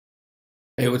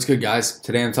Hey, what's good, guys?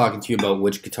 Today I'm talking to you about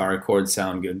which guitar chords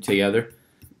sound good together.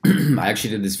 I actually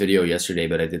did this video yesterday,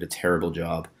 but I did a terrible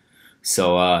job.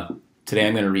 So today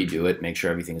I'm going to redo it, make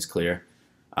sure everything is clear.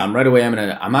 Right away,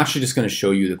 I'm actually just going to show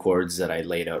you the chords that I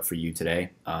laid out for you today.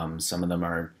 Some of them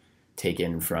are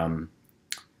taken from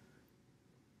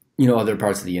other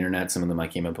parts of the internet. Some of them I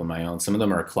came up on my own. Some of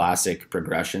them are classic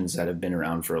progressions that have been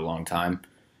around for a long time.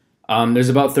 There's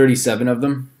about 37 of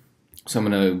them. So I'm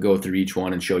going to go through each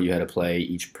one and show you how to play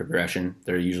each progression.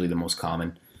 They're usually the most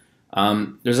common.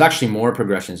 There's actually more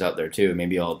progressions out there too.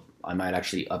 Maybe I might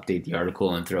actually update the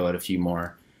article and throw out a few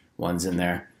more ones in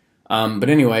there. But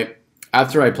anyway,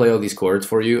 after I play all these chords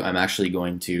for you, I'm actually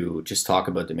going to just talk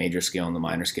about the major scale and the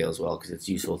minor scale as well, because it's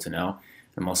useful to know.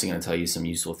 I'm also going to tell you some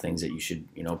useful things that you should,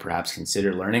 perhaps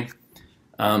consider learning.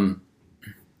 But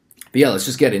yeah, let's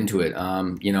just get into it.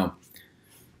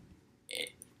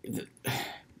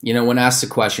 When asked the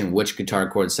question, which guitar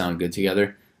chords sound good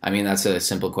together? I mean, that's a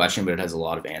simple question, but it has a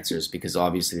lot of answers because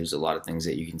obviously there's a lot of things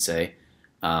that you can say.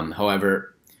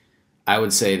 However, I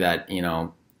would say that,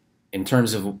 in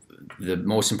terms of the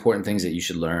most important things that you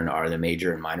should learn are the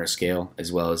major and minor scale,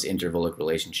 as well as intervalic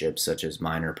relationships such as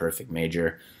minor, perfect,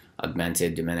 major,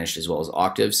 augmented, diminished, as well as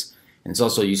octaves. And it's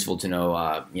also useful to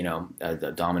know,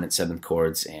 the dominant seventh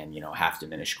chords and, half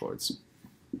diminished chords.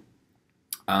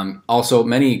 Also,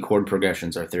 many chord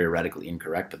progressions are theoretically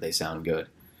incorrect, but they sound good.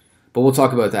 But we'll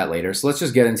talk about that later. So let's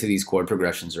just get into these chord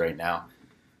progressions right now.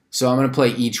 So I'm going to play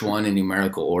each one in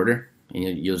numerical order. And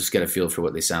you'll just get a feel for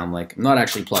what they sound like. I'm not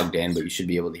actually plugged in, but you should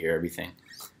be able to hear everything.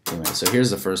 Anyway, so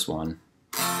here's the first one.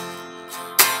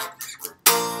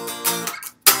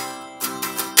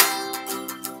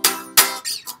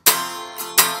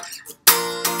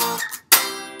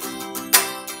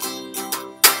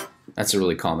 That's a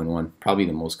really common one, probably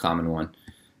the most common one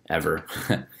ever.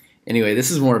 Anyway,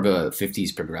 this is more of a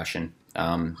 50s progression.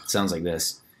 Sounds like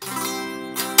this.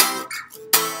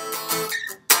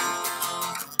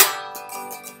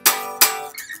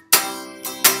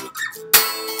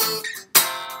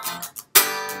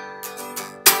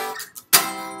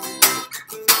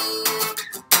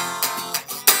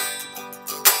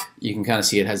 You can kind of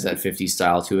see it has that 50s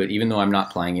style to it, even though I'm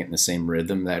not playing it in the same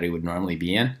rhythm that it would normally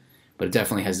be in. But it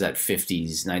definitely has that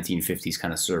 50s, 1950s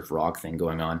kind of surf rock thing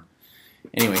going on.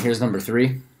 Anyway, here's number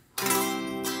 3.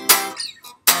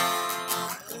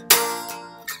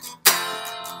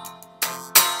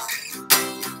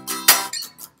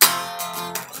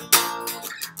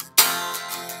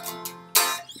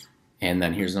 And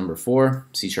then here's number 4,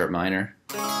 C sharp minor.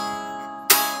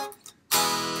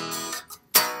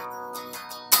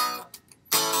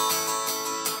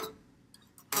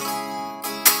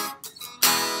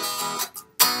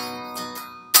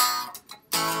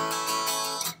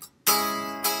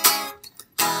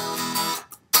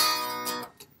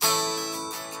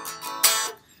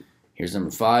 Here's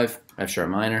number 5, F sharp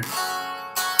minor.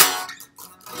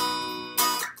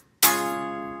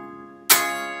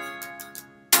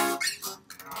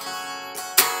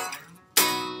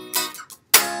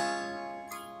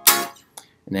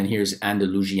 And then here's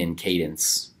Andalusian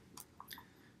cadence.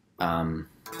 You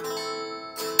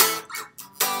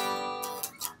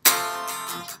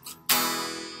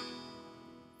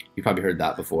probably heard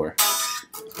that before.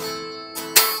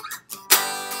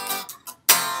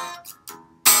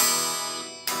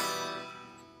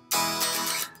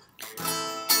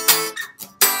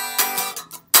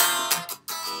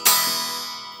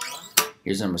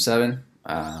 Here's number 7,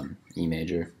 E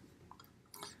major.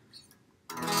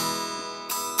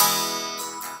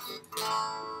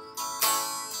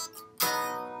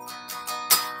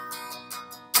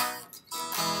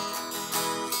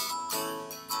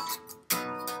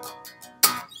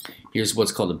 Here's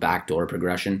what's called a backdoor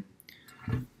progression.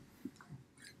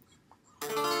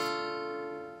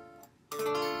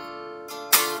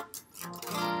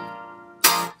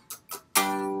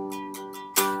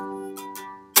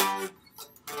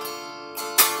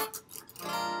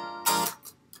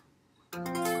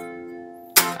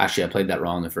 Actually, I played that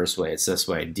wrong the first way. It's this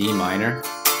way: D minor,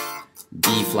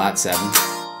 B flat 7,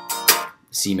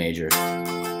 C major.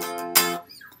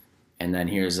 And then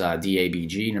here's D, A, B,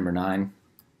 G, number 9.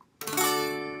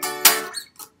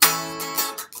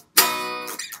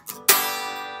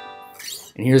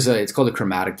 And here's it's called a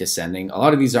chromatic descending. A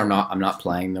lot of these I'm not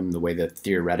playing them the way they're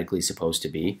theoretically supposed to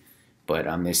be, but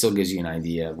it still gives you an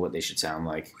idea of what they should sound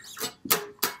like.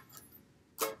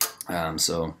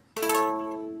 So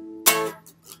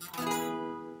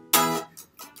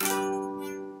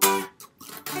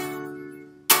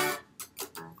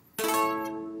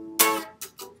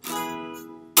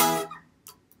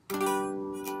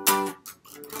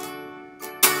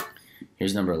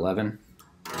Here's number 11.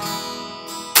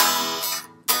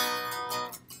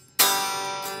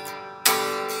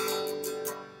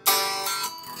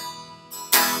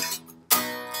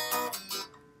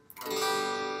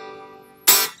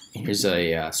 Here's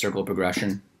a circle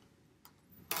progression.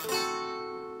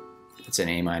 It's an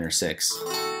A minor 6.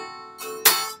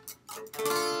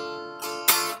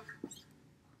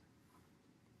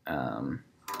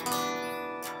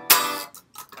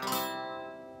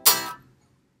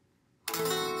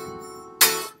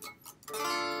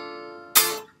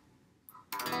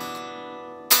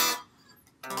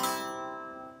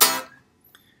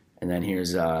 And then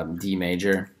here's D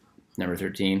major, number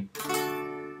 13.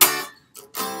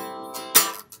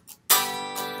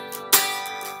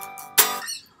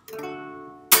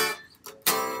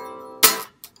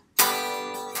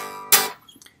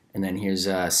 And then here's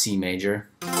C major,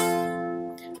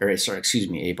 or sorry, excuse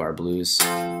me, 8-bar blues.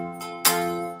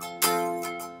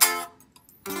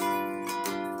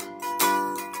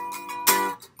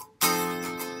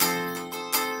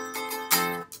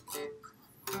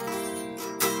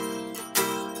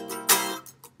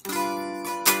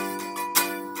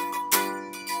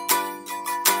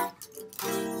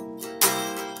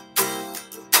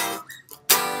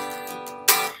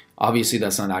 Obviously,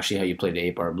 that's not actually how you play the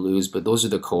 8-bar blues, but those are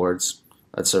the chords.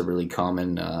 That's a really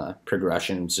common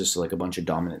progression. It's just like a bunch of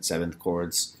dominant 7th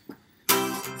chords.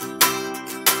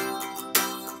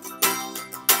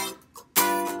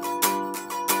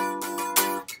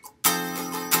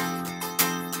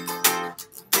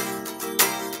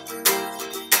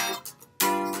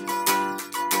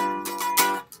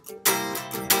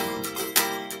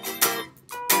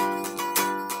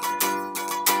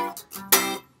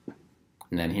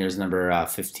 And then here's number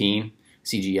 15,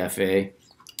 CGFA,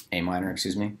 A minor,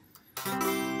 excuse me.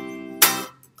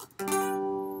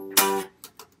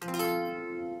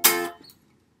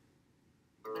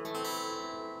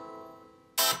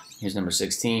 Here's number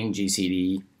 16,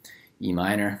 GCD, E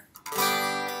minor.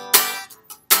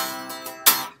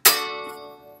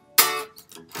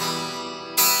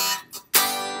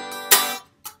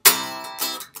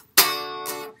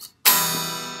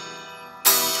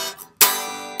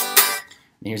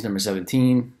 And here's number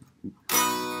 17.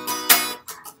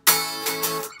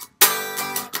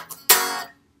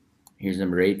 Here's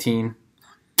number 18.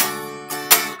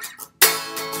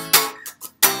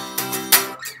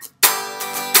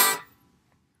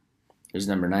 Here's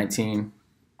number 19.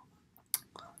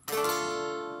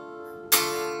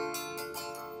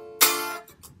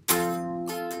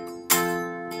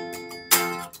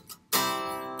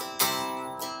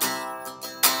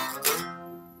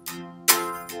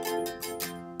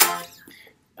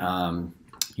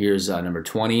 Here's number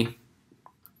 20.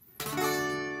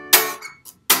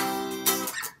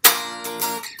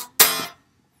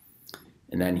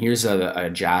 And then here's a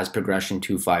jazz progression,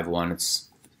 2-5-1. It's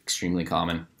extremely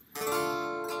common.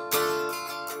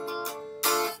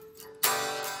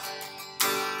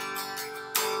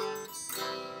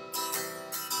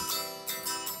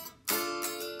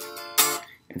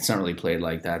 It's not really played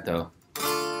like that though.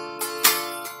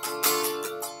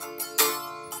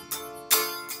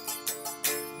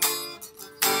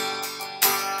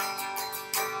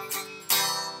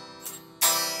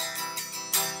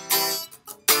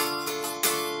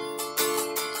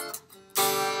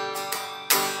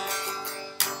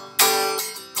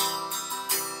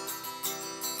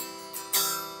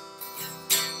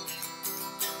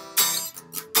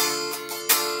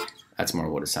 That's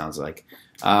more what it sounds like.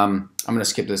 I'm going to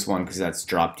skip this one because that's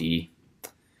drop D.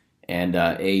 And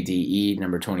A, D, E,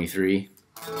 number 23.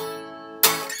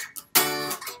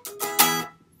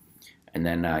 And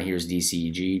then here's D, C,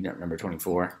 E, G, number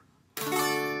 24.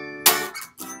 And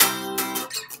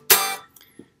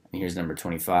here's number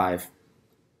 25.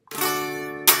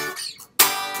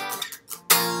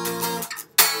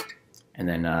 And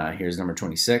then here's number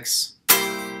 26.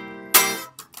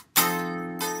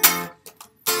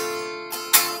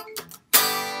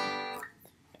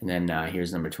 And then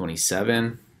here's number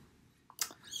 27.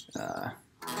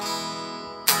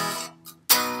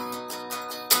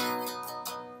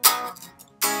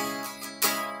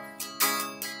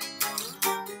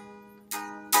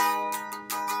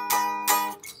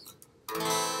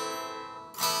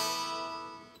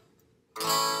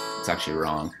 It's actually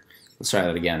wrong. Let's try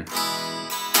that again.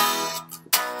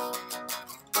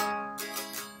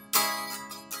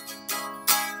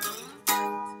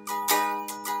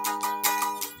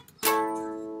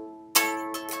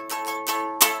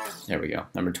 There we go.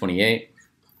 Number 28.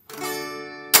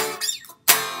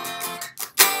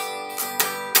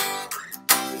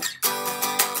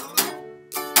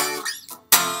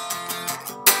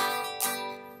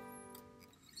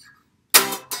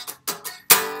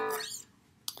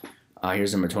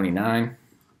 Here's number 29.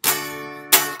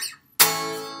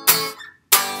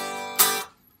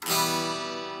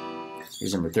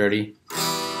 Here's number 30.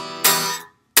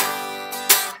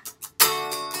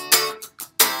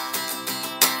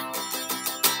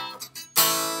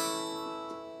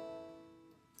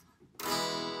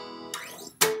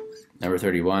 Number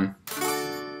 31.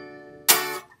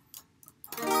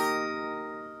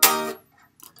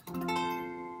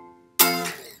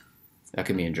 That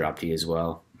could be in drop D as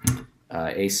well.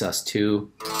 A sus2.